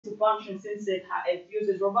function since it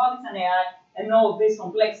uses robotics and AI and all of this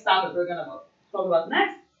complex stuff that we're going to talk about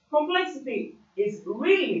next. Complexity is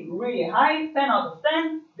really, really high, 10 out of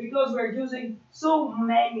 10, because we're using so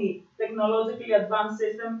many technologically advanced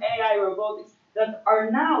systems, AI, robotics, that are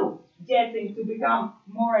now getting to become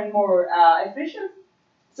more and more efficient.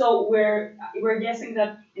 So we're guessing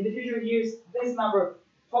that in the future years, this number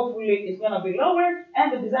hopefully is going to be lower, and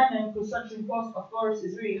the design and construction cost, of course,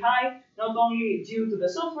 is really high, not only due to the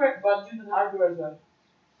software, but due to the hardware as well.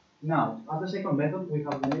 Now, as a second method, we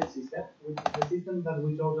have the net system, which is the system that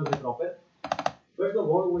we chose as the proper. First of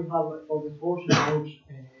all, we have for the force nodes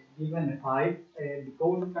given a 5,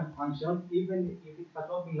 because it can function even if it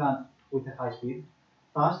cannot be launched with a high speed.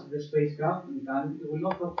 Thus, the spacecraft will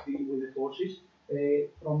not have to deal with the forces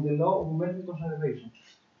from the law of momentum conservation.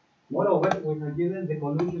 Moreover, we have given the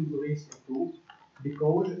collision to reach 2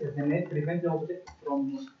 because the net prevents the object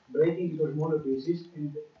from breaking into smaller pieces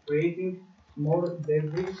and creating more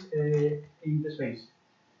debris in the space.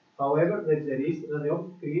 However, there is a risk that the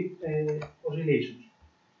object creates oscillations.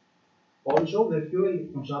 Also, the fuel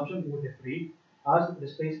consumption with a 3, as the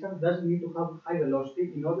spacecraft doesn't need to have high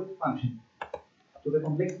velocity in order to function. To the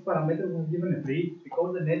complexity parameter, we have given a 3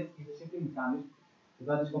 because the net is a simple mechanism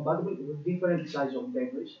that is compatible with different sizes of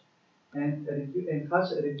debris and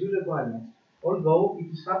has reduced requirements, although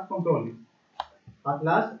it is hard to control it. At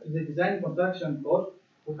last, the design and construction cost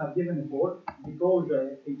we have given a 4 because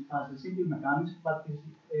it has a simple mechanism but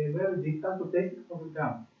is very difficult to test it from the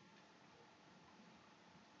ground.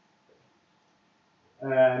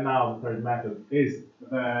 Now the third method is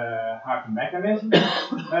the harpoon mechanism.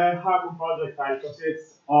 Harpoon projectile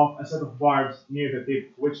consists of a set of barbs near the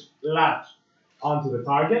tip which latch onto the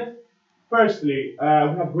target. Firstly, we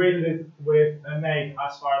have graded it with an 8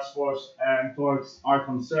 as far as force and torques are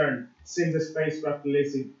concerned, since the spacecraft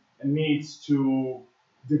needs to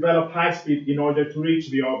develop high speed in order to reach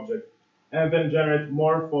the object and then generate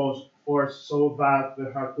more force so that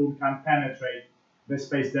the harpoon can penetrate the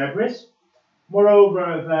space debris.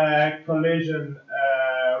 Moreover, the collision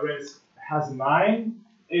risk has 9.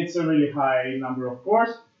 It's a really high number, of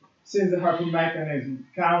course, since the harpoon mechanism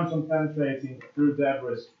counts on penetrating through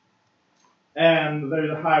debris and there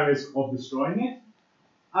is a high risk of destroying it.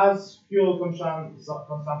 As fuel consumption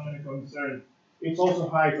is concerned, it's also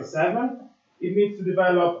high to 7. It needs to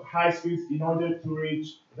develop high speeds in order to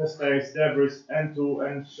reach the space debris and to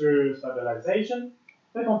ensure stabilization.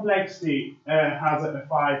 The complexity has a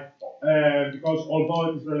 5 because although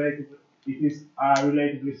it is a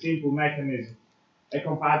relatively simple mechanism,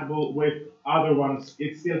 compatible with other ones,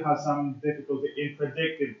 it still has some difficulty in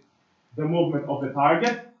predicting the movement of the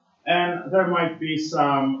target, and there might be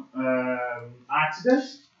some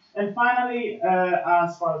accidents. And finally,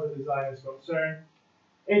 as far as the design is concerned,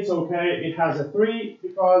 it's okay. It has a 3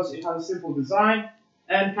 because it has a simple design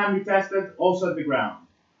and can be tested also at the ground.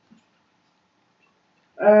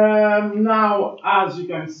 Now, as you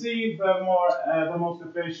can see, the most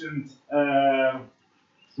efficient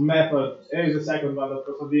method is the second one that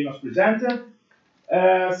Konstantinos presented.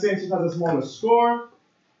 Since it has a smaller score,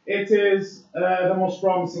 it is the most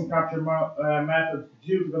promising capture method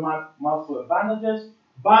due to the multiple advantages,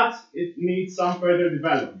 but it needs some further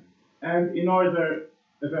development. And in order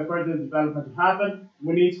for the further development to happen,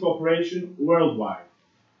 we need cooperation worldwide.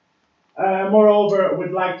 Moreover,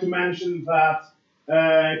 we'd like to mention that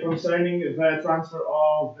concerning the transfer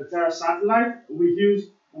of the Terra satellite, we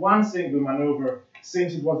used one single maneuver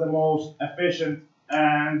since it was the most efficient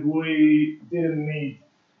and we didn't need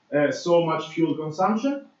so much fuel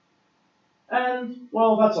consumption. And,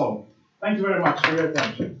 well, that's all. Thank you very much for your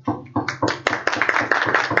attention.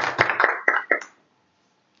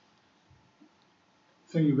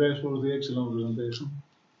 Thank you guys for the excellent presentation.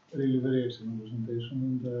 Really very excellent presentation.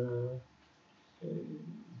 And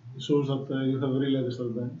it shows that you have really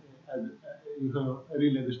understood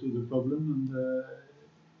the problem, and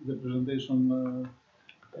the presentation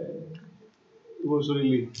was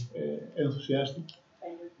really enthusiastic.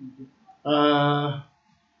 Thank you.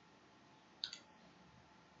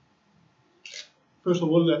 First of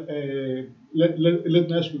all, let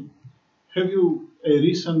me ask you: have you a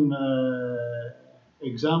recent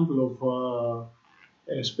example of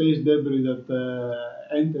a space debris that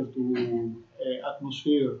entered to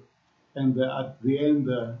atmosphere and at the end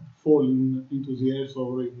falling into the earth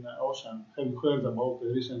or in the ocean? Have you heard about a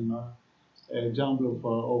recent example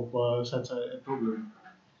of such a problem?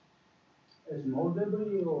 A small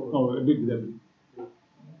debris or? No, a big debris.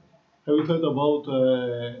 Have you heard about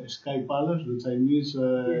Sky Palace, the Chinese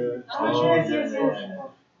station? Yes.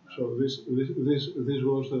 So this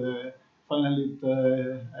was finally it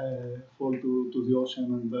fall to the ocean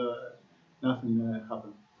and nothing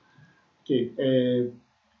happened. Okay.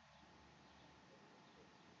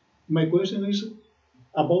 My question is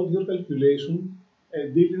about your calculation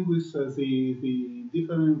dealing with the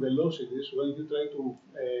different velocities when you try to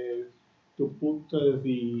put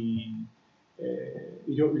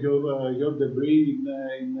your debris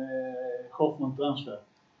in Hoffman transfer.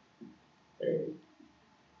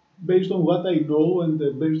 Based on what I know and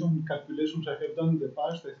based on calculations I have done in the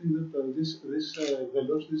past, I think that this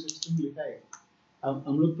velocity is extremely high.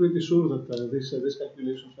 I'm not pretty sure that these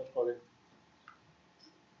calculations are correct.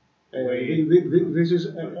 This is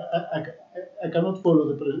I cannot follow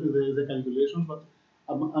the calculations, but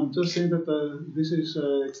I'm just saying that this is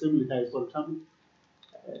extremely high. For example,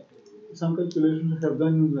 some calculations I have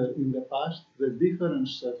done in the past, the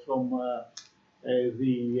difference from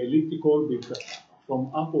the elliptic orbit from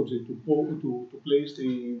apogee to place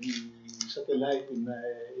the satellite in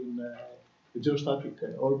geostatic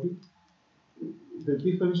orbit, the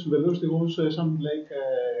difference in velocity was something like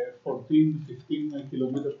 14, 15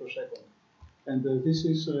 kilometers per second. And this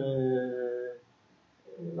is...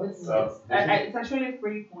 it's actually a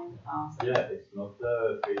 3 point answer. Yeah, it's not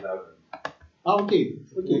 3,000. Okay.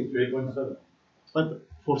 3.7. But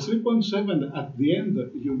for 3.7, at the end,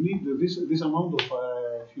 you need this amount of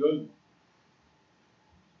fuel.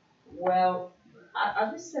 Well, I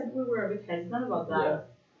just said we were a bit hesitant about that.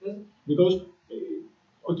 Yeah. Because,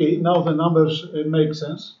 okay, now the numbers make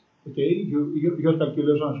sense. Okay, your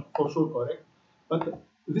calculations are for sure correct. But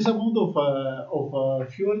this amount of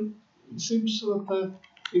fuel, it seems that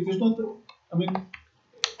it is not, I mean,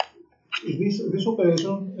 this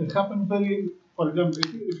operation happened very, for example,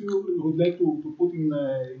 if you would like to put in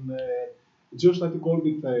geostatic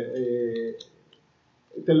orbit a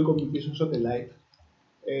telecommunication satellite,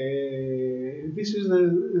 this is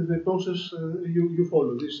the process you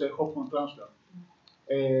follow, this Hoffman transfer.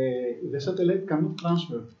 The satellite cannot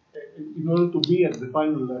transfer, in order to be at the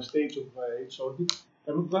final stage of its orbit,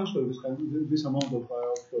 cannot transfer this amount of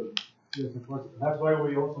fuel. Yes, of course. That's why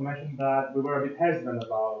we also mentioned that we were a bit hesitant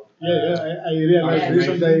about. I realize this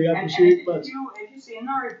and I appreciate, but if you see in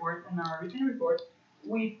our report, in our written report,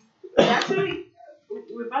 we actually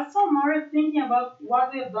we passed some more thinking about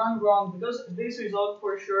what we have done wrong, because this result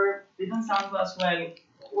for sure didn't sound to us well.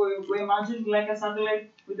 We imagined like a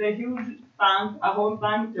satellite with a huge tank, a whole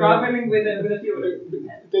tank traveling with a fuel.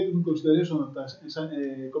 Take into consideration that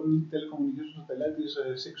telecommunication satellite is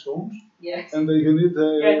 6 tons, Yes. and you need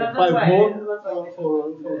That's 5 why, more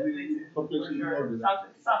for placing in sure. orbit.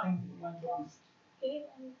 Something went wrong. Okay,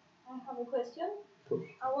 I have a question. Of course.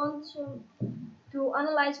 I want to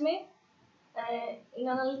analyze me in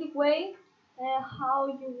analytic way how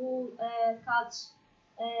you will catch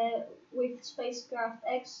with spacecraft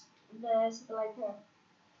X the satellite Earth.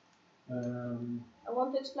 I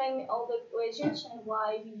want to explain me all the equations and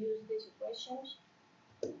why you use these equations.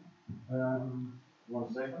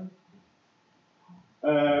 1 second.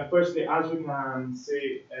 Firstly, as we can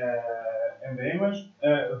see in the image,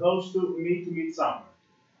 those two need to meet somewhere.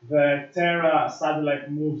 The Terra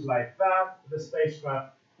satellite moves like that, the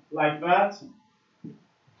spacecraft like that.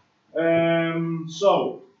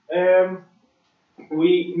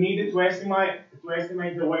 We needed to estimate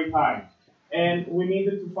the wait time, and we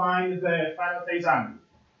needed to find the final phase angle.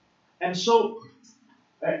 And so,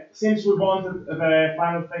 since we wanted the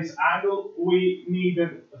final phase angle, we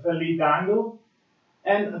needed the lead angle,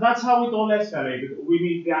 and that's how it all escalated. We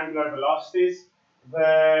need the angular velocities,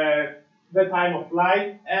 the time of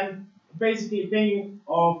flight, and basically thinking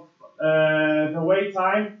of the wait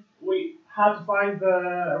time, we had to find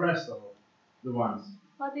the rest of the ones.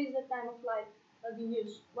 What is the time of flight that you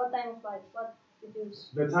use? What time of flight? What you use?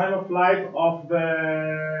 The time of flight of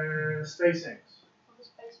the SpaceX. Of the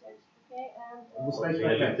SpaceX. Okay, and The The SpaceX.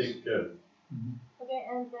 elliptic curve. okay,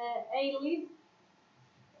 and A lead.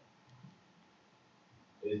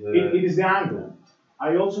 It is the angle.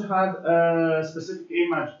 I also had a specific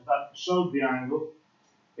image that showed the angle.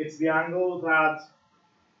 It's the angle that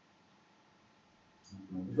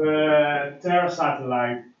the Terra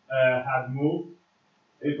satellite had moved.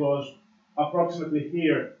 It was approximately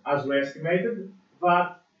here as we estimated,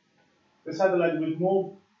 but the satellite will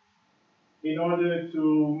move in order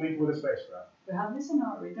to meet with the spacecraft. We have this in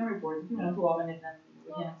our written report. If you want to open it, then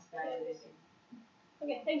we can explain this.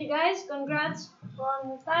 Okay, thank you guys. Congrats on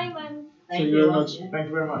your time and Thank you very much. Thank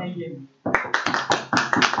you very much. Thank you.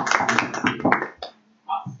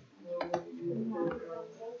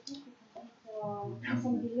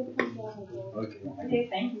 Okay. Okay,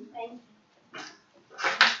 thank you. thank you.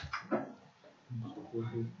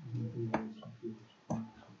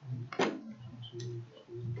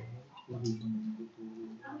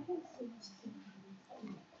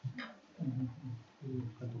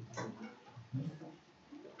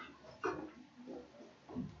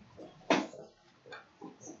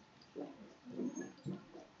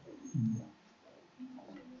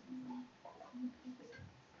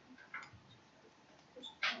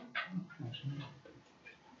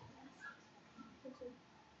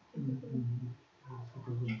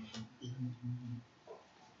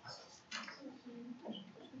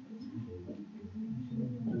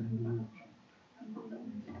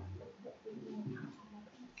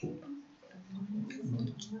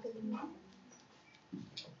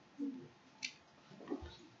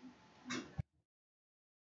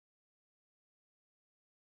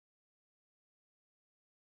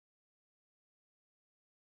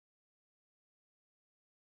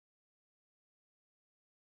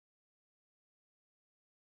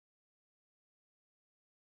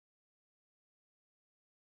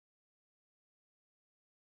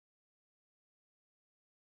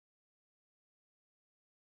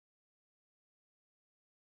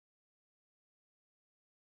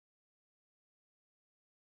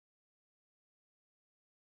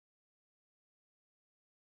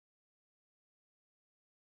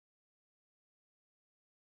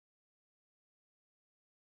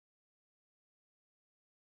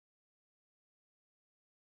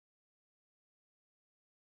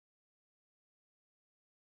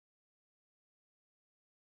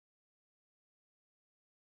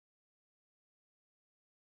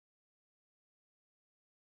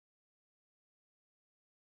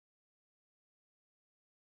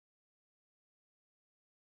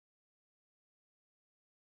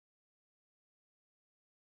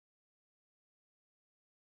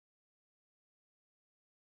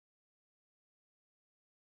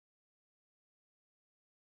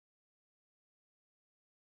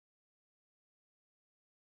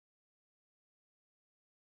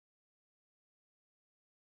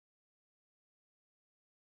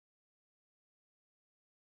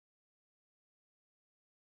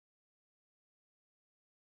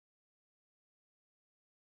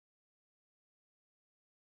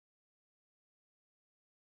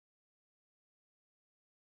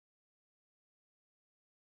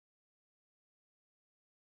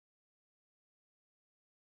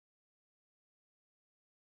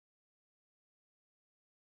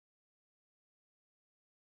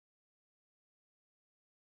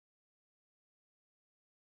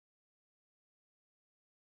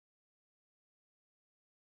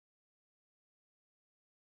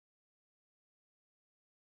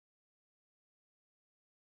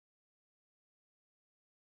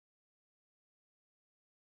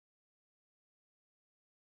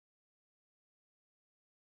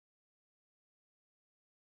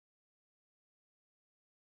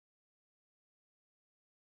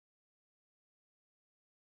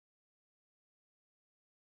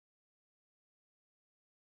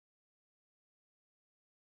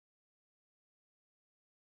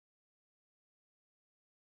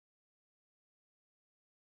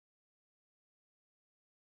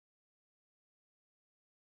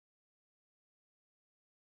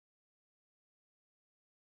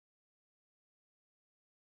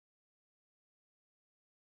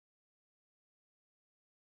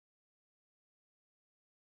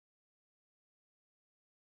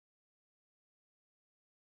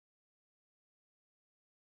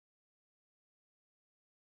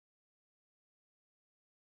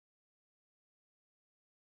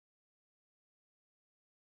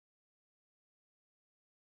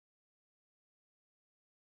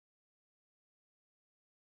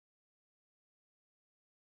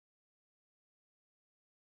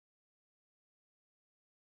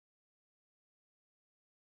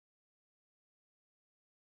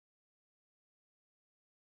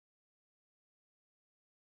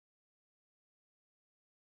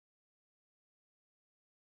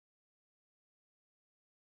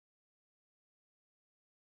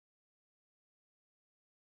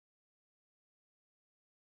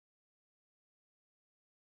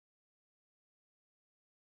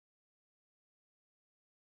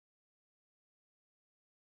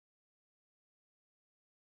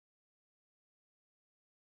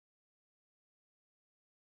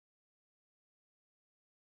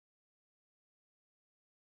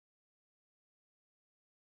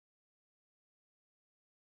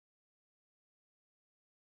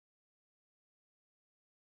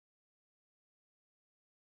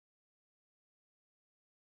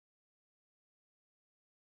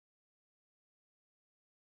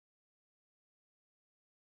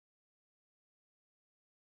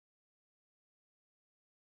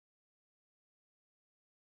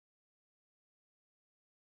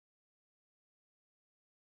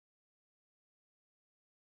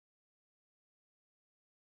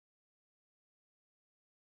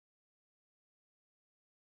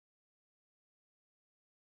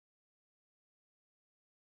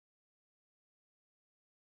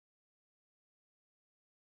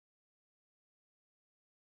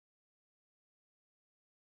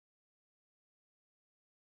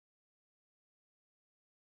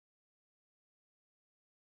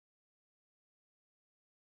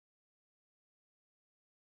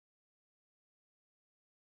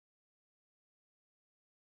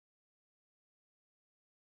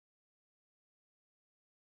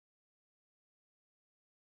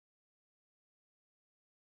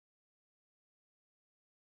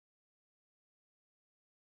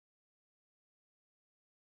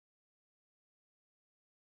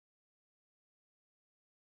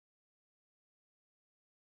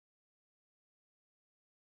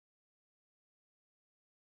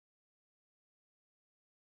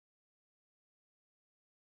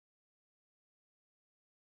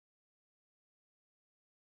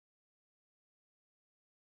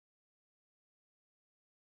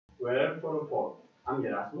 We're 404. I'm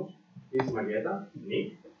Erasmus. This is Marietta,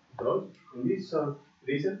 Nick, George, and this is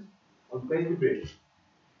research on space debris.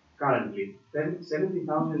 Currently,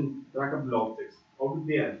 70,000 trackable objects orbit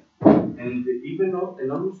the Earth, and even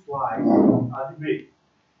almost twice are debris.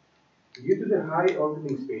 Due to the high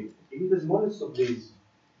orbiting speed, even the smallest of these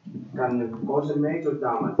can cause a major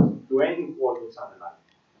damage to any important satellite.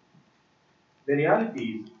 The reality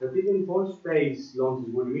is that even if all space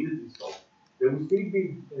launches were immediately stopped, there will still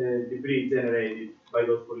be debris generated by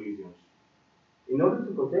those collisions. In order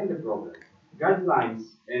to contain the problem, guidelines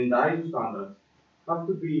and ISO standards have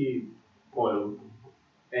to be followed,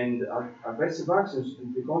 and aggressive actions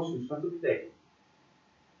and precautions have to be taken.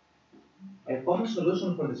 A common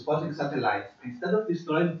solution for disposing satellites, instead of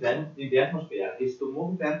destroying them in the atmosphere, is to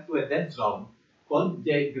move them to a dead zone called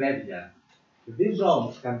J graveyard. These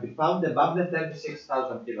zones can be found above the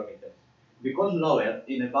 36,000 kilometers. Because lower,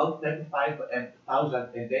 in about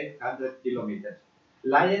 35,800 kilometers,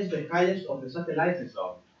 lies the highest of the satellites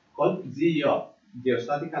zone, called GEO,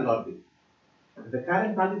 geostatical orbit. The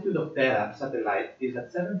current altitude of Terra satellite is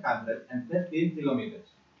at 713 kilometers.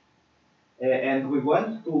 And we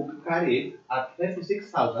want to carry it at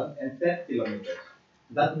 36,030 kilometers.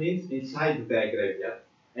 That means inside the graveyard,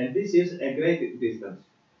 and this is a great distance.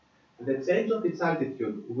 The change of its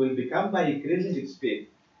altitude will become by increasing its speed,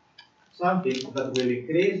 something that will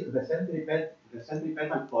increase the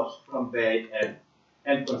centripetal force from the Earth,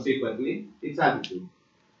 and consequently its altitude.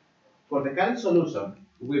 For the current solution,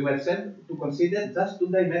 we were sent to consider just two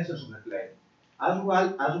dimensions of the plane, as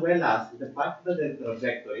well as the fact that the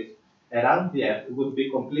trajectories around the Earth would be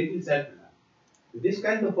completely circular. This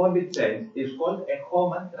kind of orbit change is called a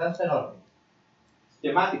Hohmann transfer orbit.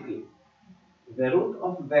 Schematically, the route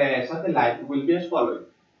of the satellite will be as follows.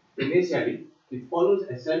 Initially, it follows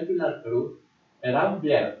a circular route around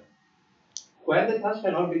the Earth. Where the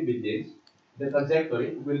transfer orbit begins, the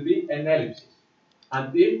trajectory will be an ellipsis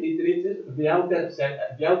until it reaches the outer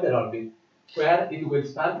orbit, where it will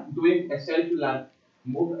start doing a circular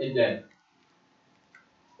move again.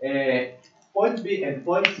 Point B and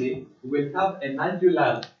point C will have an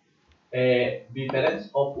angular difference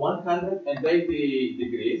of 180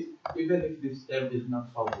 degrees, even if this term is not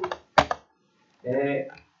so good.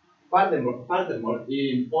 Furthermore,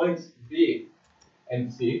 in points B and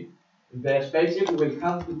C, the spaceship will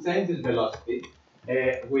have to change its velocity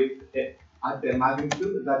at the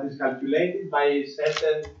magnitude that is calculated by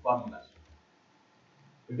certain formulas.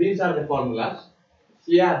 These are the formulas.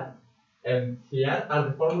 Here and here are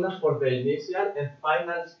the formulas for the initial and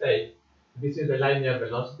final state. This is the linear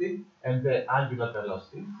velocity and the angular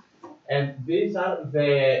velocity, and these are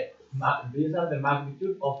the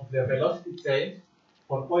magnitude of the velocity change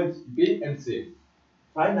for points B and C.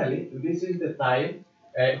 Finally, this is the time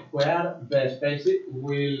where the spaceship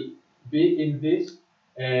will be in this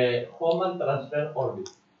Hohmann transfer orbit.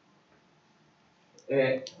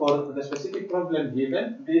 For the specific problem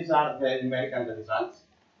given, these are the numerical results.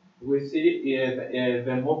 We see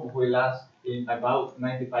the move will last in about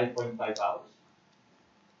 95.5 hours.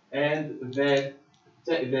 And the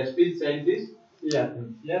speed changes here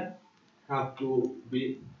and here have to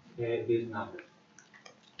be these numbers.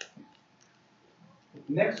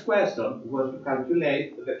 Next question was to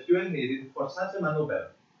calculate the fuel needed for such a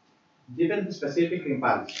maneuver, given the specific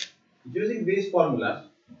impulse. Using these formulas,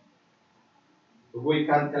 we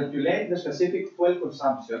can calculate the specific fuel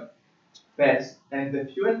consumption first, and the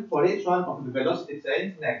fuel for each one of the velocity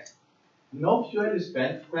change next. No fuel is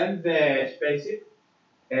spent when the spaceship,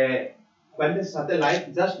 when the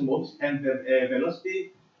satellite just moves and the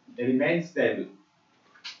velocity remains stable.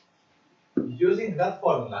 Using that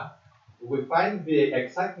formula, we find the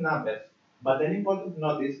exact numbers, but an important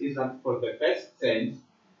notice is that for the first change,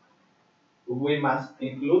 we must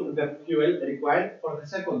include the fuel required for the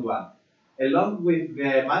second one, along with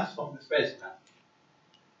the mass of the spacecraft.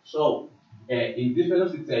 So, in this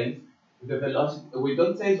velocity change, we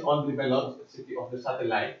don't change only the velocity of the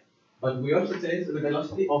satellite, but we also change the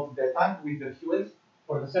velocity of the tank with the fuels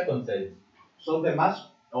for the second change. So the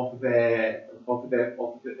mass of the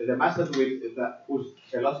mass whose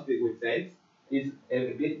velocity we change is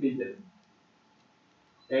a bit bigger.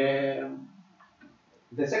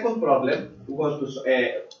 The second problem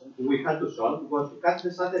we had to solve was to catch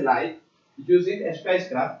the satellite using a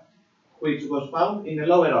spacecraft which was found in a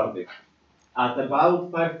lower orbit at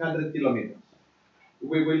about 500 kilometers.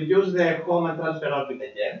 We will use the Hohmann transfer orbit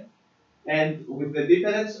again, and with the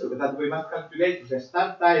difference that we must calculate the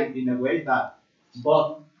start time in a way that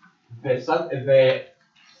both the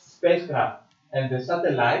spacecraft and the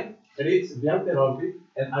satellite reach the outer orbit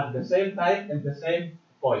and at the same time and the same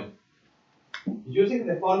point. Using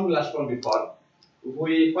the formulas from before,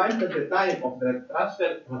 we find that the time of the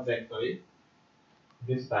transfer trajectory,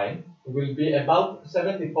 this time, will be about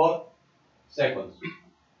 74 seconds.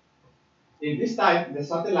 In this time, the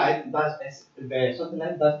satellite does a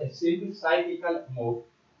simple cyclical move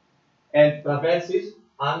and traverses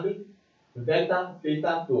angle delta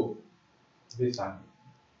theta 2, this angle.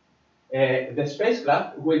 The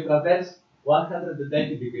spacecraft will traverse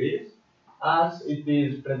 180 degrees as it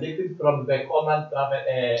is predicted from the common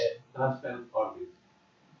transfer orbit.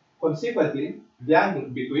 Consequently, the angle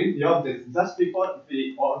between the objects just before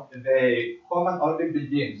the common orbit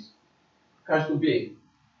begins has to be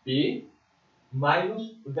P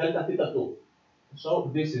minus delta theta 2. So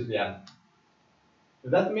this is the angle.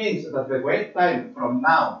 That means that the wait time from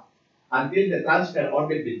now until the transfer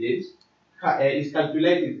orbit begins is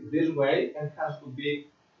calculated this way and has to be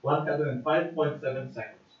 105.7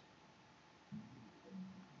 seconds.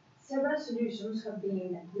 Several solutions have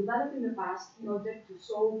been developed in the past in order to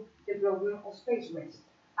solve the problem of space waste.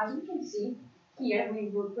 As we can see, here we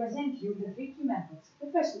will present you the three key methods. The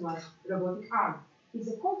first one, robotic arm, is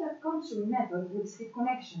a contact capturing method with stick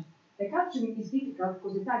connection. The capturing is difficult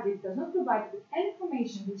because the target does not provide with any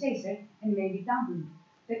information to the chaser and may be tampered.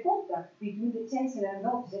 The contact between the chaser and the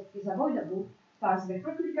object is avoidable, thus the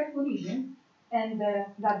critical collision, and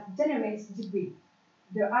that generates debris.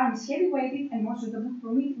 The arm is heavy-weighted and more suitable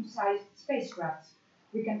for medium-sized spacecraft.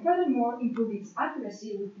 We can furthermore improve its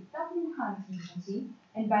accuracy with the tapping mechanism, you can see,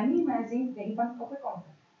 and by minimizing the impact of the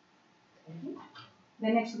contact. The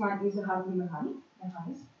next one is the harpoon mechanism.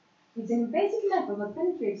 It's a basic method that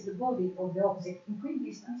penetrates the body of the object in quick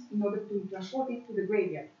distance in order to transport it to the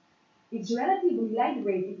graveyard. It's relatively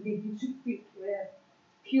lightweight due to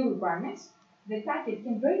fuel requirements. The target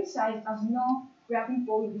can vary in size as no grappling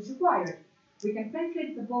pole is required. We can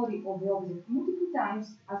penetrate the body of the object multiple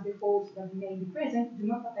times as the holes that may be present do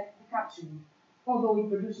not affect the capturing, although it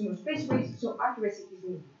produces no space waste, so accuracy is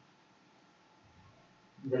needed.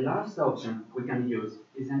 The last option we can use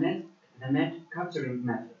is the net capturing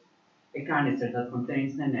method. A canister that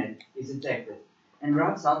contains the net is ejected and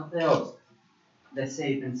wraps up the object. The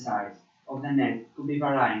shape and size of the net could be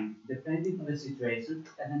varying depending on the situation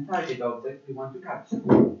and the target object we want to capture.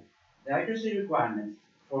 The accuracy requirements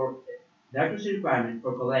for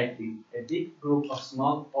collecting a big group of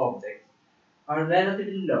small objects are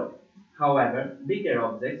relatively low. However, bigger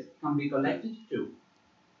objects can be collected too.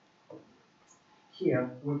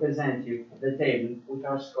 Here we present you the table with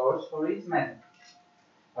our scores for each method.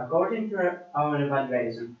 According to our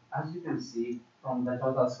evaluation, as you can see from the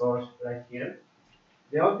total scores right here,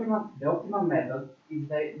 the optimal method is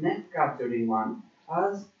the net capturing one,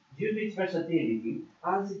 as due to its versatility,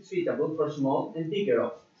 as it's suitable for small and bigger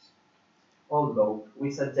objects. Although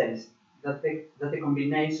we suggest that the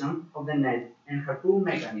combination of the net and harpoon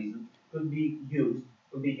mechanism could be proved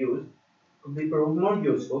more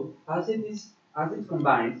useful as it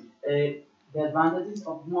combines the advantages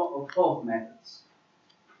of both methods.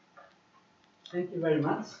 Thank you very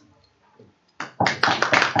much.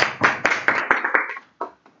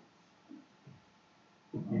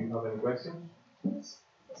 Do you have any questions? Yes,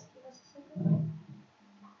 just give us a second.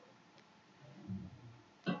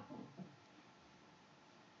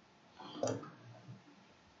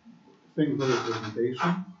 Thank you for the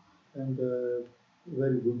presentation and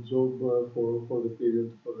very good job for the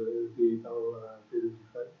period, for the 8-hour period you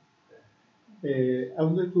had. I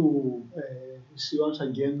would like to see once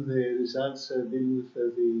again the results dealing with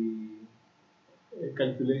the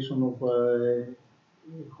calculation of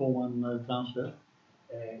Hohmann transfer.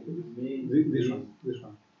 This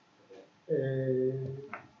one.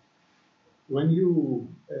 When you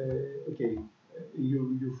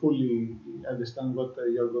you fully understand what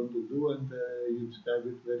you are going to do and you describe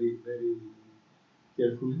it very, very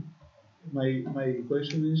carefully. My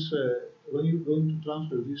question is, when you're going to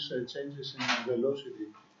transfer these changes in velocity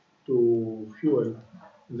to fuel,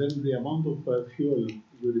 then the amount of fuel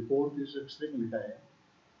you report is extremely high.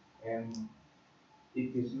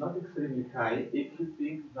 It is not extremely high if you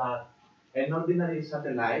think that an ordinary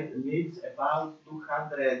satellite needs about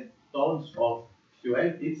 200 tons of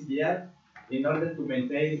fuel each year in order to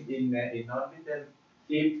maintain in orbit and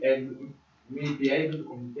keep and be able to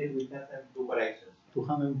communicate with certain corrections.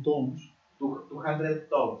 200 tons? 200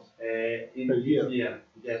 tons in per each year,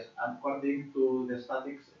 yes, according to the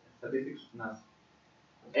statistics of NASA.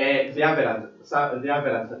 The average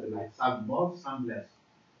satellite, some more, some less.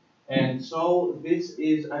 And so this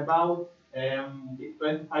is about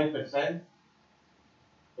 25%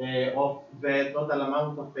 of the total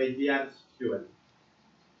amount of a year's fuel.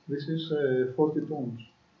 This is 40 tons.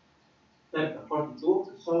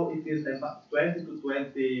 42, so it is about 20 to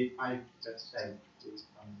 25%.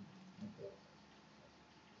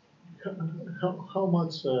 How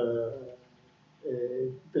much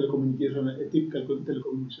telecommunication, a typical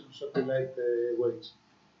telecommunication satellite weighs?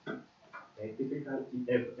 A typical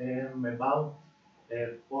about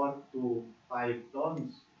 4 to 5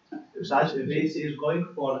 tons. That this is going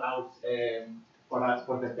for our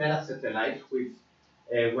for the Terra satellite, which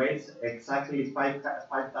weighs exactly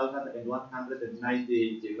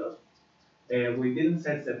 5,190 kilos. We didn't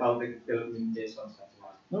search about the telecommunications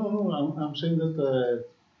satellite. No, I'm saying that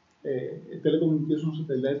a telecommunication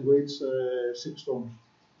satellite weighs 6 tons.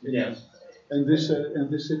 Yes. And this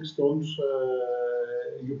 6 tons,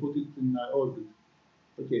 you put it in orbit.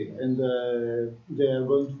 Okay, and they are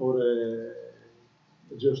going for a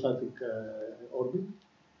geostatic orbit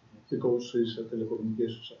because it's a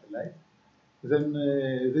telecommunication satellite. Then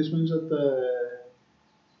this means that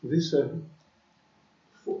this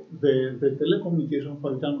the telecommunication,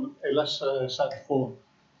 for example, Sat4,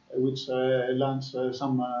 which launched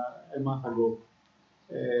a month ago,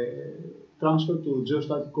 transferred to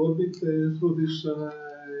geostatic orbit through this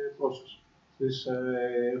process, this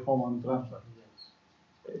Hohmann transfer.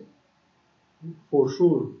 For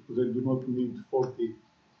sure, they do not need 40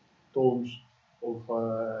 tons of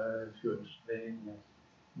fuels. They need less.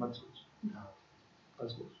 Much less.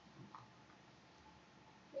 Much less.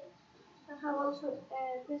 I have also a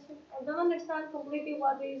question. I don't understand completely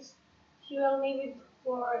what is fuel needed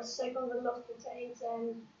for second velocity change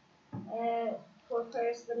and for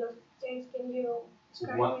first velocity change. Can you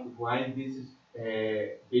describe me? Why this is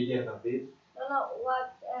bigger than this? No,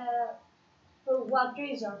 what for what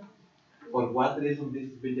reason? For what reason this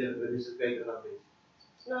is bigger? This is greater than this?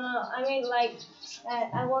 No. I mean, like,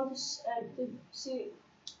 I want to see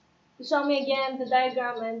to show me again the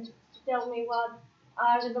diagram and to tell me what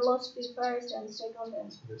are the velocity first and second.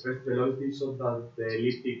 And The first velocity so that the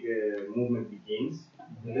elliptic movement begins,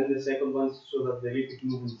 and then the second one so that the elliptic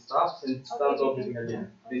movement stops and starts orbiting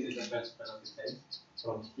again. This is the first velocity change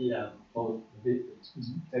from here goes this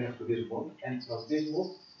changes to this move, and from this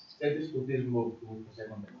move changes to this move with the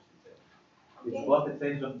second velocity change. It's both a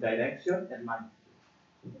change of direction and magnitude.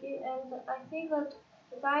 Okay, and I think that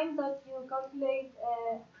the time that you calculate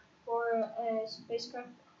for spacecraft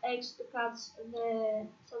X to catch the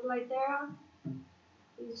satellite Terra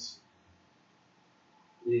is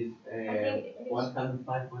Is think it is-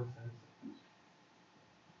 105.7 seconds.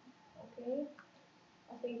 okay.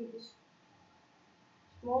 I think it is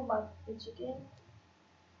small, but it's okay.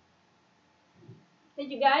 Thank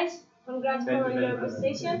you guys. Congrats Thank for you very your much.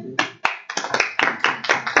 presentation.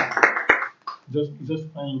 Just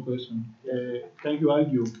final question. Can you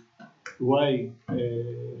argue why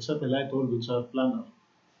satellite orbits are planar?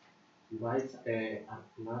 Lights are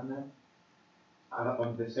planar, are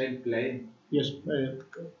on the same plane. Yes,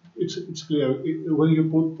 it's clear. When you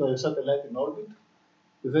put a satellite in orbit,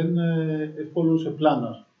 then it follows a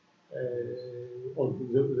planar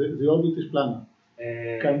orbit. The orbit is planar.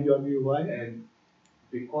 Can you argue why?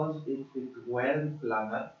 Because if it weren't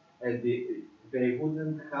planar, they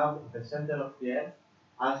wouldn't have the center of the Earth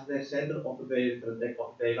as the center of their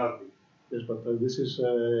orbit. Yes, but this is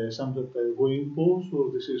something that we impose,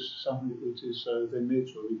 or this is something which is the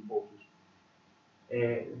nature imposes?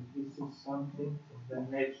 This is something the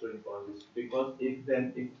nature imposes, because if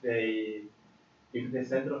the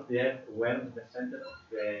center of the Earth were the center of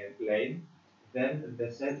the plane, then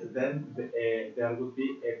there would be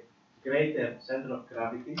a greater center of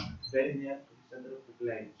gravity very near to the center of the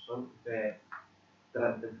plane. So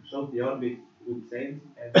the orbit would change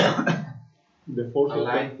and The force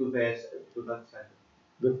align to that center.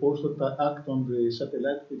 the force that act on the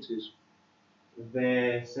satellite, which is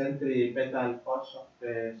The centripetal force of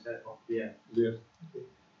the Earth. there.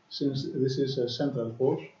 Since this is a central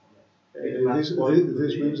force, It must point to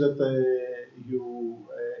this the- means that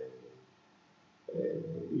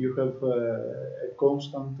you have a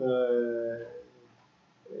constant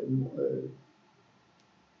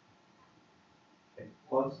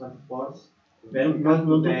constant force.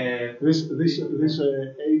 this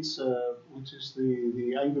h, which is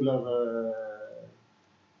the angular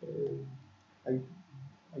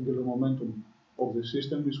angular momentum of the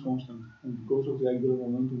system is constant, and because of the angular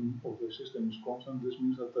momentum of the system is constant, this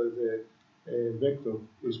means that the vector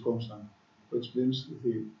is constant, which means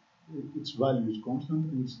its value is constant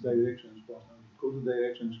and its direction is constant. Because the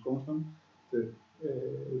direction is constant, the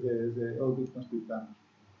orbit must be planar.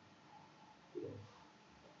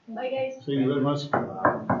 Bye, guys. Thank you very much.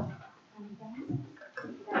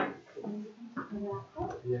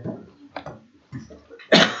 Yeah.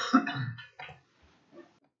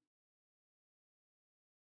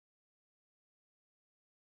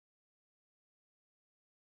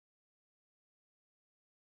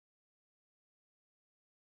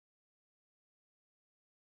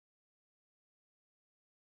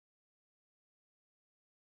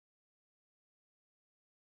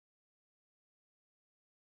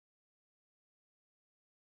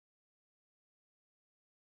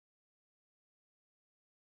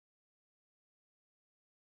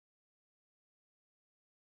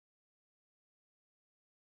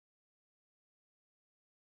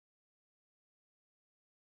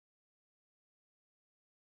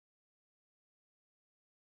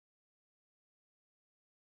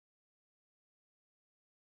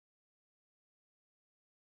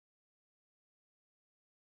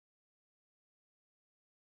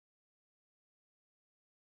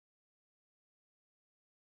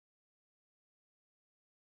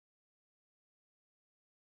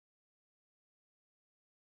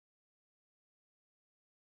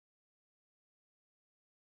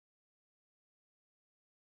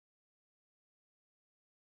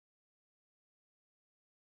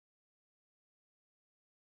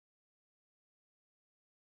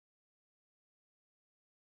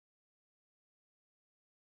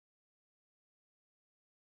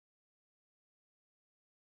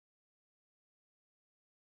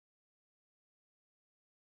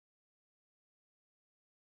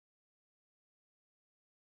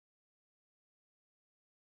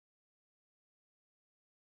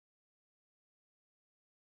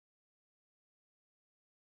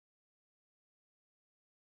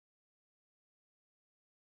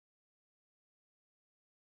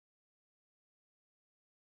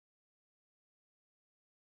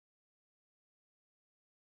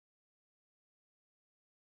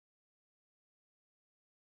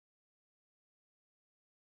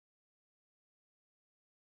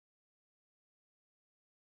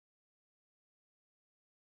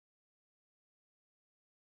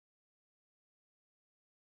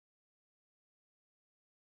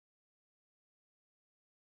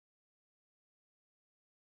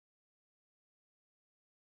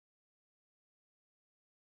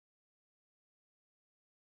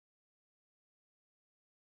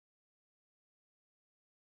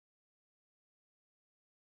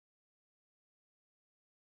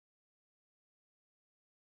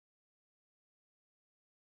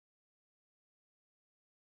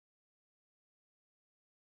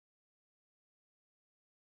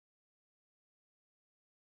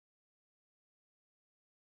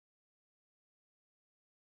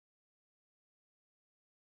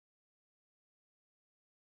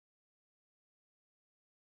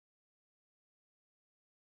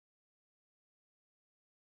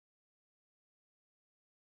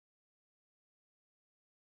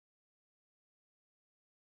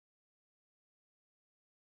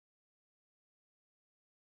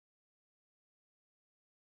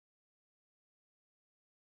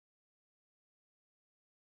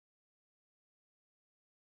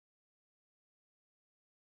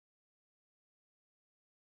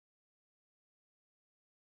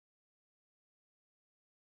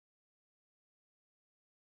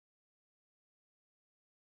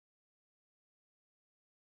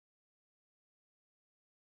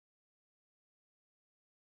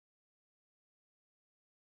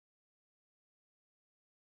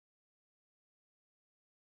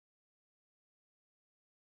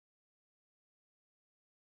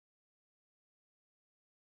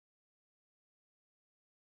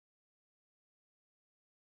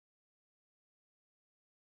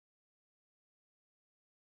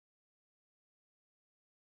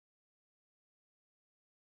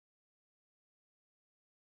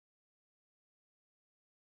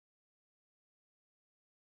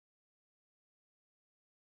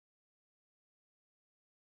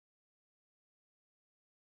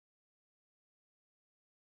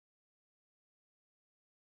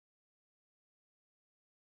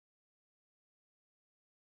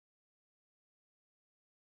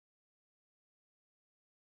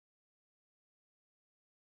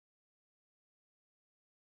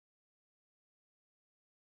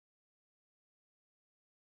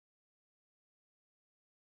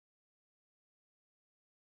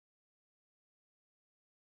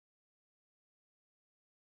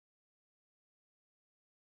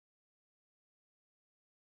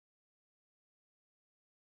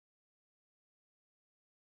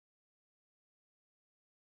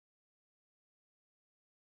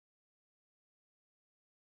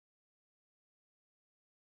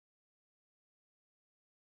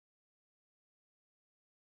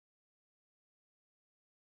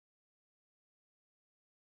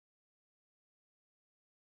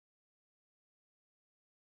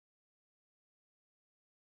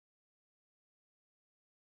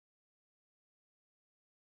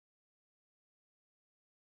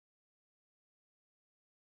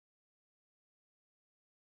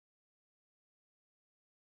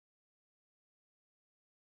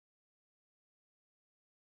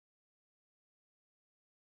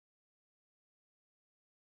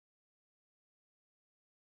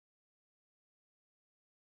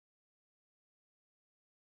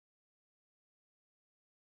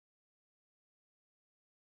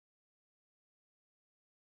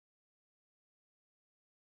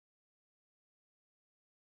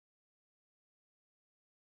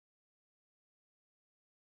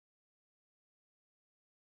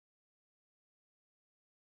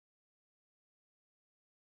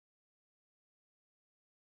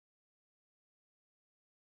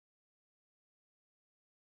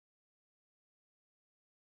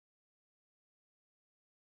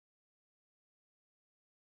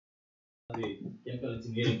 study chemical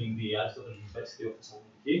engineering in the Aristotle University of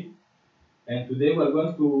Thessaloniki. And today we are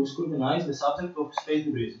going to scrutinize the subject of space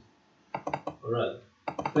debris. Alright,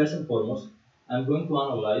 first and foremost, I'm going to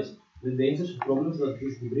analyze the dangers and problems that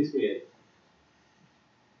these debris create.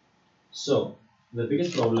 So, the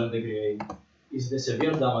biggest problem they create is the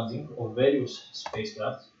severe damaging of various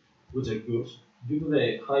spacecraft, which occurs due to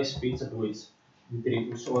the high speeds at which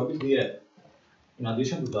detritus orbit the Earth. In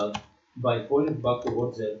addition to that, by falling back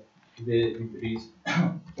towards Earth, the debris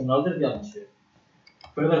can alter the atmosphere.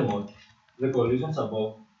 Furthermore, the collisions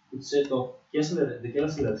above would set off the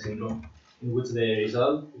Kessler syndrome, in which the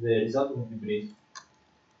resulting debris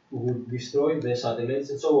would destroy the satellites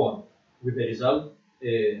and so on, with the result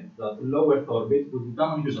that low Earth orbit would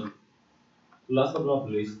become unusable. Last but not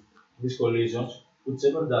least, these collisions would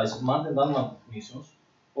jeopardize manned and unmanned missions,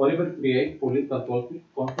 or even create political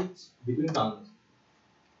conflicts between countries.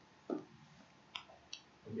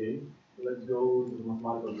 Okay, let's go to the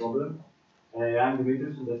mathematical problem. I'm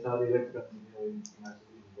Dimitris and I study electrical engineering in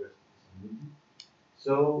Aristotle University.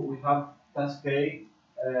 So we have task A.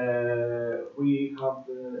 We have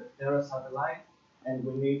the Terra satellite, and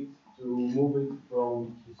we need to move it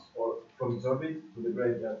from its orbit to the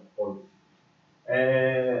graveyard orbit.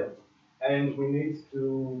 And we need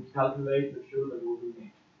to calculate the fuel that we will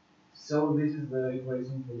need. So this is the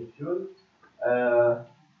equation for the fuel.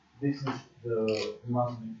 This is the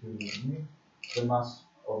mass of the fuel we need, the mass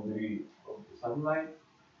of the satellite,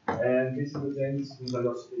 and this is the change in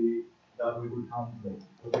velocity that we will calculate.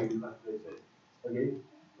 Okay, we calculate it. Okay.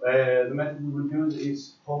 The method we will use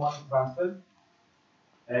is Hohmann transfer.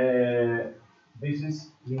 This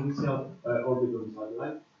is the initial orbit of the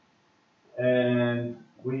satellite, and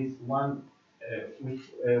with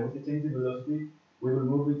a change in velocity, we will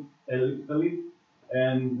move it elliptically,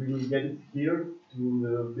 and we will get it here to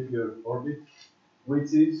the bigger orbit,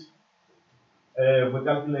 which is we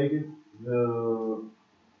calculated the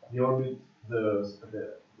orbit, the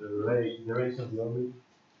ratio of the orbit,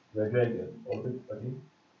 the gradient orbit, okay.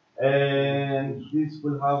 And this is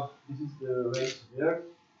the rate of the Earth.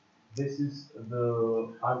 This is the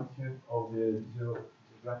altitude of the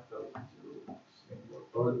geographical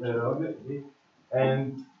orbit, okay.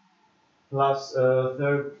 And plus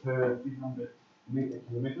 300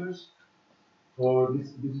 kilometers. For this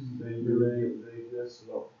is the US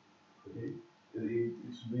law, okay. It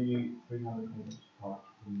should be 300 meters apart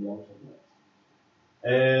from the outside line.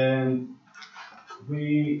 And we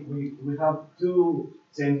have two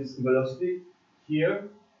changes in velocity here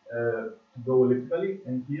to go elliptically,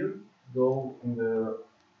 and here to go in the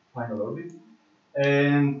final orbit.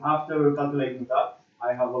 And after calculating that,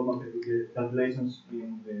 I have all my calculations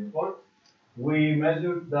in the report. We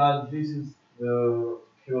measured that this is the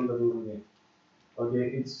fuel that we will need. Okay,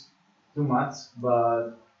 it's too much,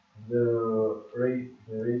 but the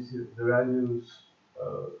ratio, the radius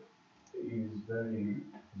is very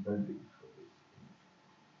big for this.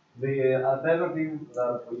 The alternative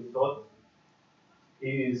that we thought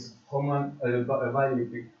is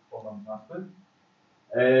bielliptic Hohmann transfer.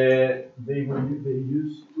 They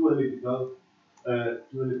use two elliptical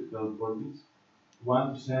orbits,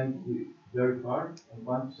 1% very far and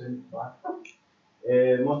 1% back.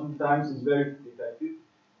 Most of the times it's very effective,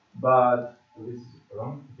 but this is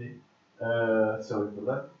wrong. Okay, sorry for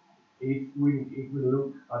that. If we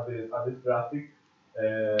look at this graphic,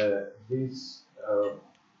 this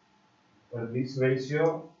ratio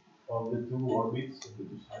of the two orbits of the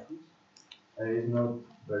two cycles is not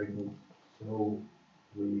very good, so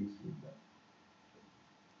we exclude that.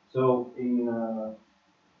 So in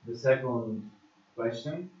the second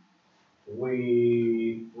question,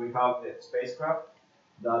 we have a spacecraft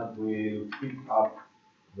that will pick up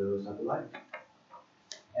the satellite,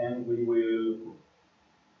 and we will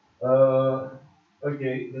the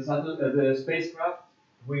spacecraft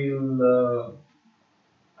will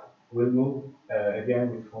move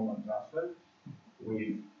again with Hohmann transfer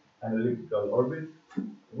with an elliptical orbit,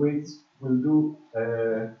 which will do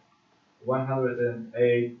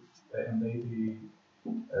 180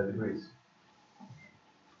 degrees.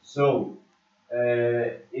 So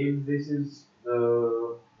if this is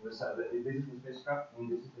the spacecraft and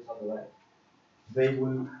this is the satellite, they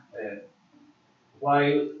will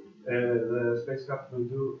while the spacecraft will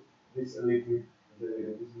do this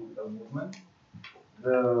elliptical movement,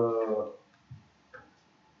 the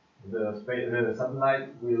satellite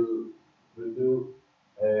will do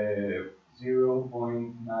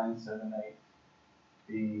 0.978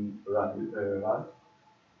 the rad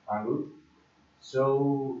angle. So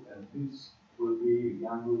this will be the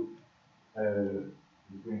angle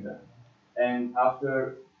between them. And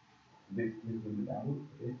after this will be the angle,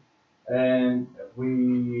 okay? and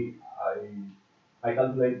I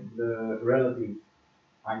calculate the relative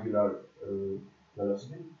angular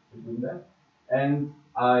velocity between them, and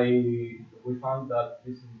we found that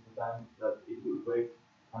this is the time that it will take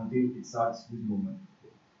until it starts this movement.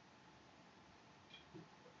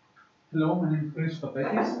 Hello, my name is Chris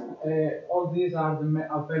Papetis. All these are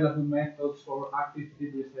the available methods for active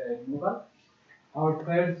debris removal. Our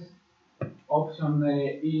first option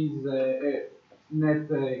is net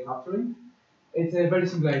capturing. It's a very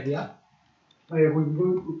simple idea. We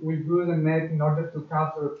use a net in order to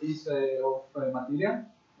capture a piece of material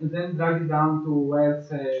and then drag it down to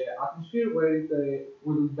Earth's atmosphere where it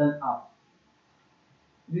will bend up.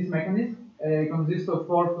 This mechanism consists of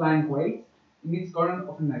 4 flying weights in each corner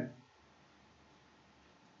of a net.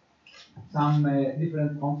 Some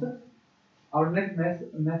different concepts. Our next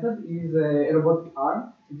method is a robotic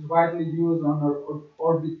arm. It's widely used on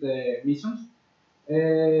orbit missions,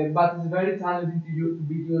 but it's very challenging to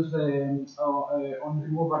be used on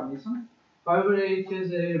removal missions. However, it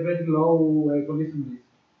has a very low collision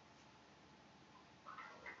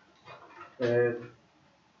risk.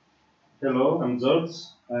 Hello, I'm George.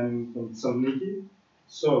 I'm from Thessaloniki.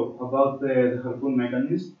 So, about the harpoon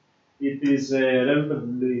mechanism, it is a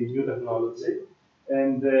relatively new technology,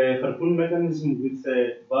 and the harpoon mechanism with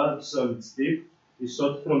a barbed solid tip is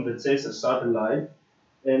shot from the chaser satellite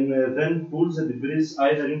and then pulls the debris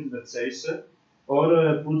either into the chaser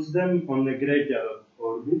or puts them on a graveyard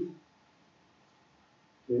orbit.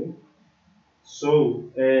 Okay. So,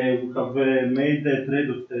 we have made a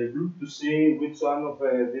trade-off table to see which one of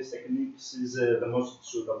these techniques is the most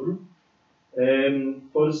suitable.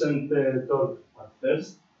 Force and torque at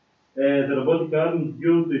first. The robotic arm,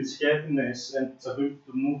 due to its heaviness and its ability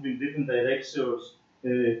to move in different directions,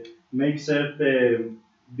 makes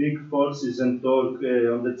big forces and torque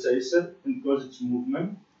on the chaser and cause its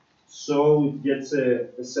movement. So it gets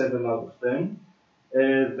a 7 out of 10.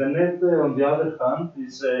 The net, on the other hand,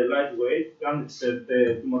 is lightweight, can't accept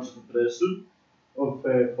too much of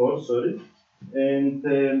force, and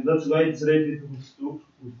that's why it's rated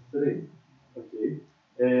with 3. Okay.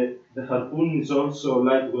 The harpoon is also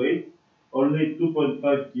lightweight, only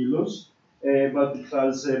 2.5 kilos, but it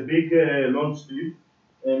has a big launch speed,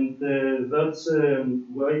 and that's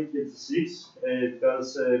why it gets 6. It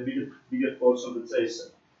has a bigger force on the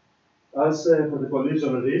chaser. As for the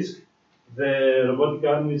collision risk, the robotic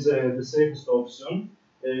arm is the safest option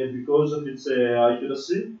because of its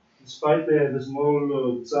accuracy, despite the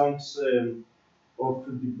small chunks of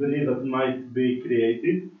debris that might be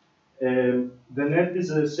created. The net is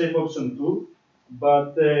a safe option too,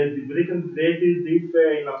 but debris can be created if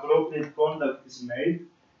inappropriate contact is made,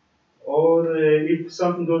 or if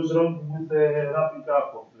something goes wrong with the wrapping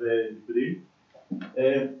up of the debris.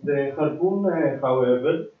 The harpoon,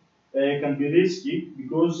 however, can be risky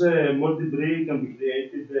because more debris can be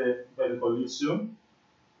created by the collision,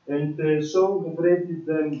 and so we've rated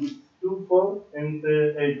them with 2, 4, and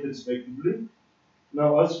 8 respectively.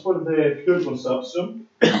 Now, as for the fuel consumption,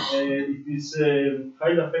 it is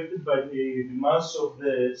highly affected by the mass of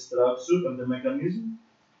the structure and the mechanism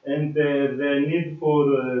and the need for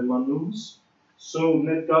maneuvers. So,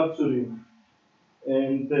 net capturing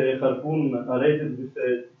and harpoon are rated with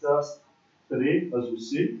just 3, as we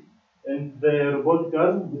see, and the robotic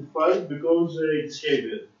arm with 5 because it's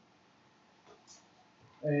heavier.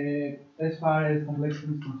 As far as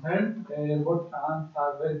complexity is concerned, robotic arms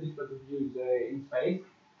are very difficult to use in space.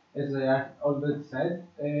 As I already said,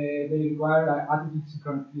 they require attitude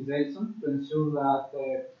synchronization to ensure that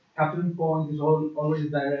the capturing point is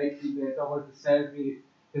always directed towards the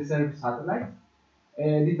service satellite.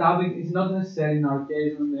 This doubling is not necessary in our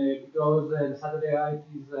case because the satellite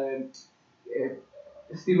is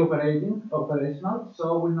still operational,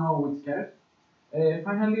 so we know which cares.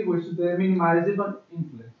 Finally, we should minimize even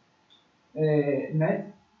influence.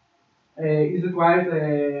 Net is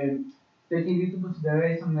required taking into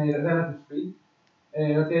consideration relative speed,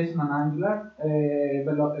 rotation and angular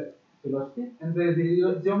velocity, and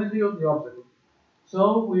the geometry of the object.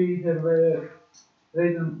 So we have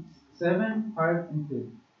rated 7, 5, and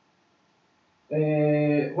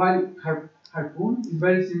 3. While harpoon is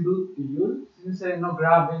very simple to use, since no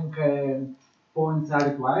grabbing points are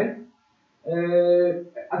required.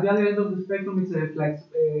 At the other end of the spectrum,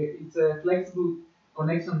 it's a flexible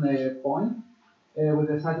connection point with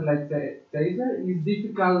the satellite chaser. It's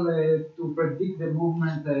difficult to predict the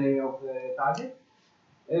movement of the target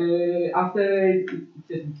after it has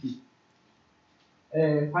been hit.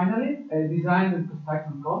 Finally, design and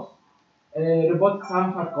construction costs. Robotic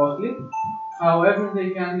arms are costly. However, they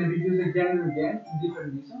can be used again and again in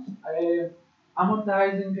different missions.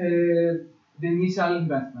 amortizing the initial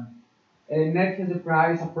investment. Net has a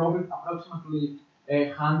price approximately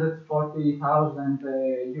 140,000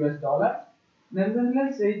 US dollars.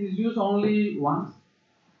 Nevertheless, it is used only once,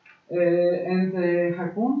 and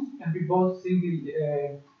harpoons can be both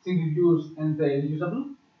single use and usable.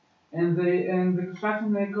 And the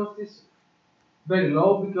construction cost is very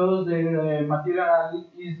low because the material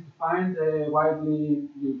is defined widely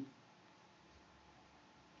used.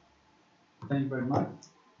 Thank you very much.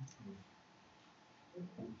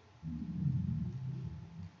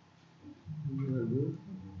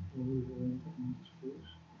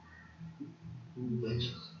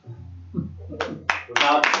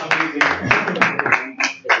 Without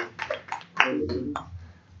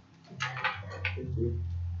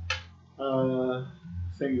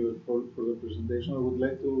Thank you for the presentation. I would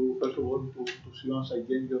like to, first of all, to see once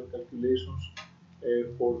again your calculations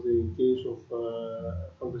for the case of,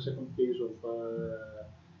 for the second case of,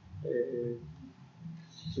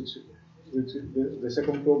 which the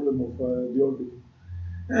second problem of the orbit.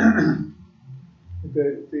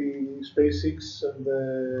 The SpaceX and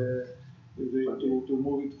to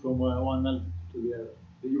move it from one altitude to the other.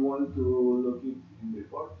 Do you want to look it in the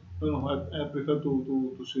report? No, I prefer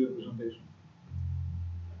to see the presentation.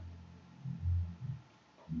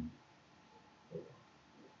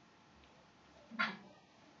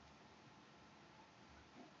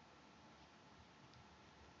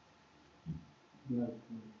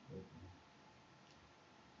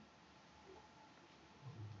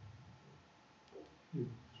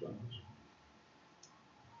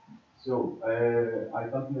 So I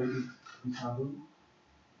calculated this handle.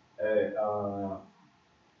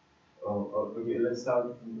 Okay, let's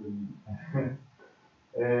start from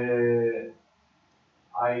the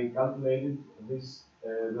I calculated this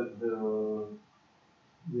the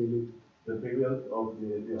period of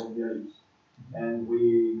the ellipse, and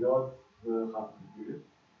we got the half period,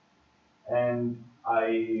 and I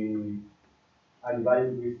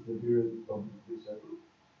divided with the period of the circle.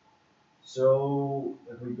 So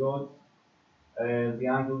we got the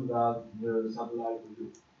angle that the satellite will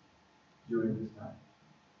do during this time.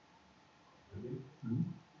 Okay?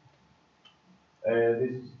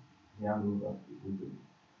 This is the angle that it will do.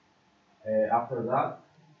 After that,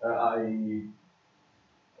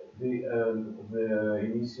 the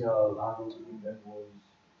initial angle that was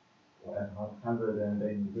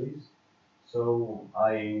 180 degrees. So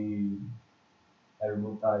I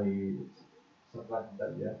subtracted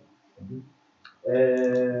that, yeah.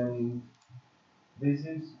 And this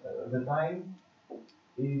is the time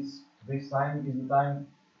is this time is the time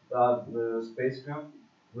that the spacecraft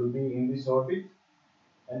will be in this orbit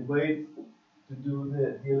and wait to do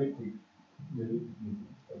the elliptic movement.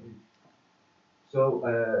 Okay. So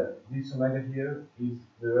this omega here is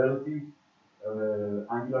the relative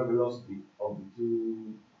angular velocity of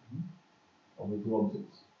the two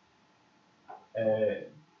objects.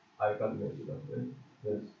 I calculated that.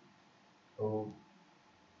 Yes. So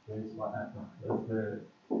there's my that's the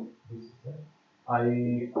this is that. I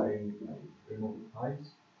removed heights.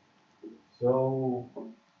 So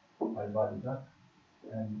I value that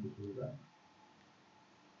and do that.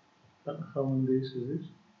 How many days is this?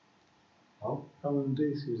 How? How many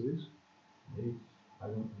days is this? Days? I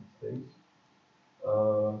don't think days.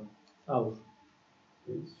 Hours.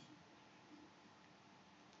 It's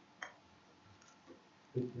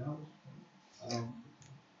 50 hours.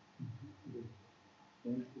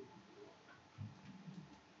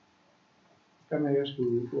 Can I ask you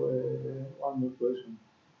one more question?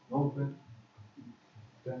 No,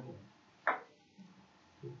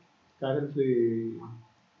 Currently,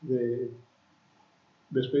 the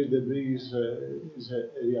space debris is a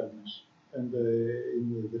realness, and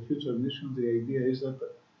in the future mission, the idea is that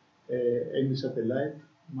any satellite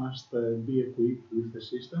must be equipped with a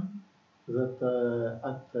system that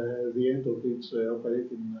at the end of its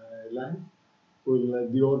operating life will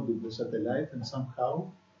deorbit the satellite and somehow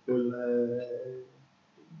will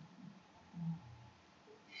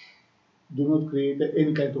do not create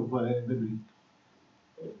any kind of debris.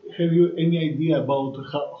 Have you any idea about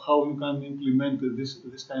how you can implement this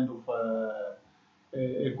kind of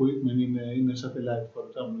equipment in a satellite? For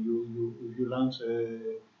example, if you launch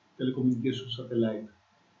a telecommunication satellite,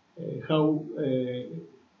 how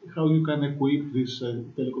you can equip this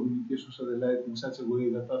telecommunication satellite in such a way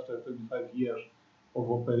that after 25 years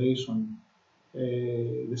of operation,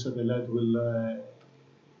 the satellite will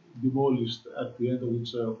demolished at the end of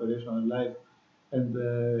its operational life, and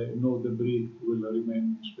no debris will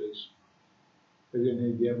remain in space. Have you any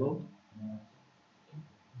idea about?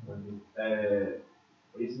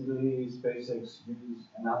 recently SpaceX used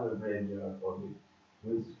another regular orbit,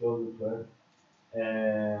 which is closer to Earth,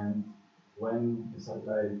 and when the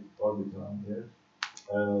satellite orbits around the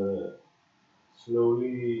Earth,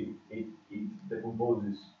 slowly it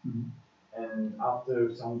decomposes, and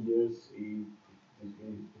after some years it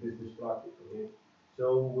is destructive. Okay? So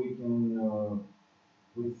we can,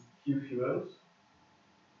 with few fuels,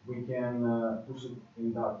 we can push it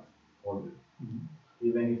in that orbit,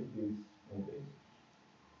 even if it is maybe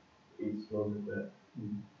it's closer there.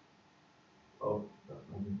 Oh, that's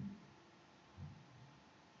something.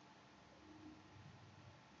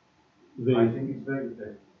 I think it's very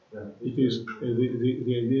good. It is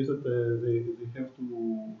the idea is that they have to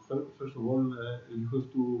first of all you have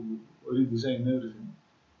to redesign everything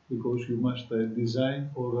because you must design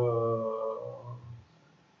for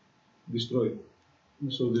destroy.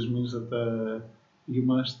 So this means that you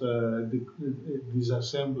must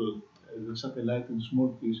disassemble the satellite in small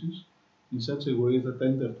pieces in such a way that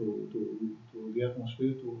enter to the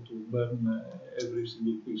atmosphere to burn every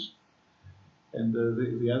single piece. And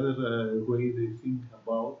the other way they think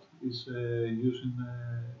about is using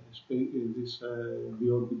the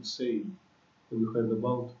orbit sail. Have you heard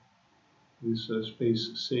about this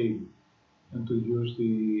space sail? And to use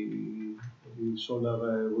the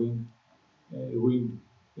solar wind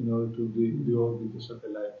in order to deorbit the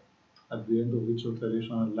satellite. At the end of its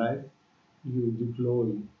operational life, you deploy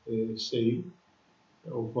a sail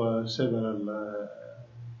of several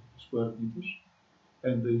square meters,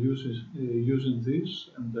 and using this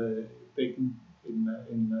and taking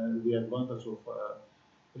in the advantage of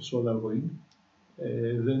a solar wind,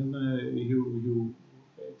 then you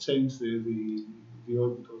change the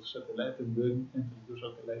orbit of the satellite and then enter the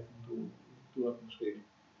satellite into atmosphere.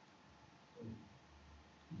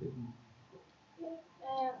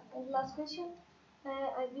 And last question.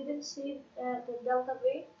 I didn't see the delta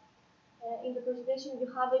V in the presentation. You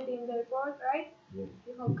have it in the report, right? Yes.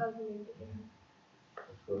 You have calculated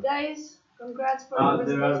it. Guys, congrats for the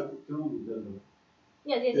There are presentation. two delta.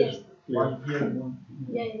 Yes. One here and one.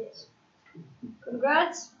 Yes.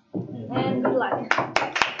 Congrats and good luck.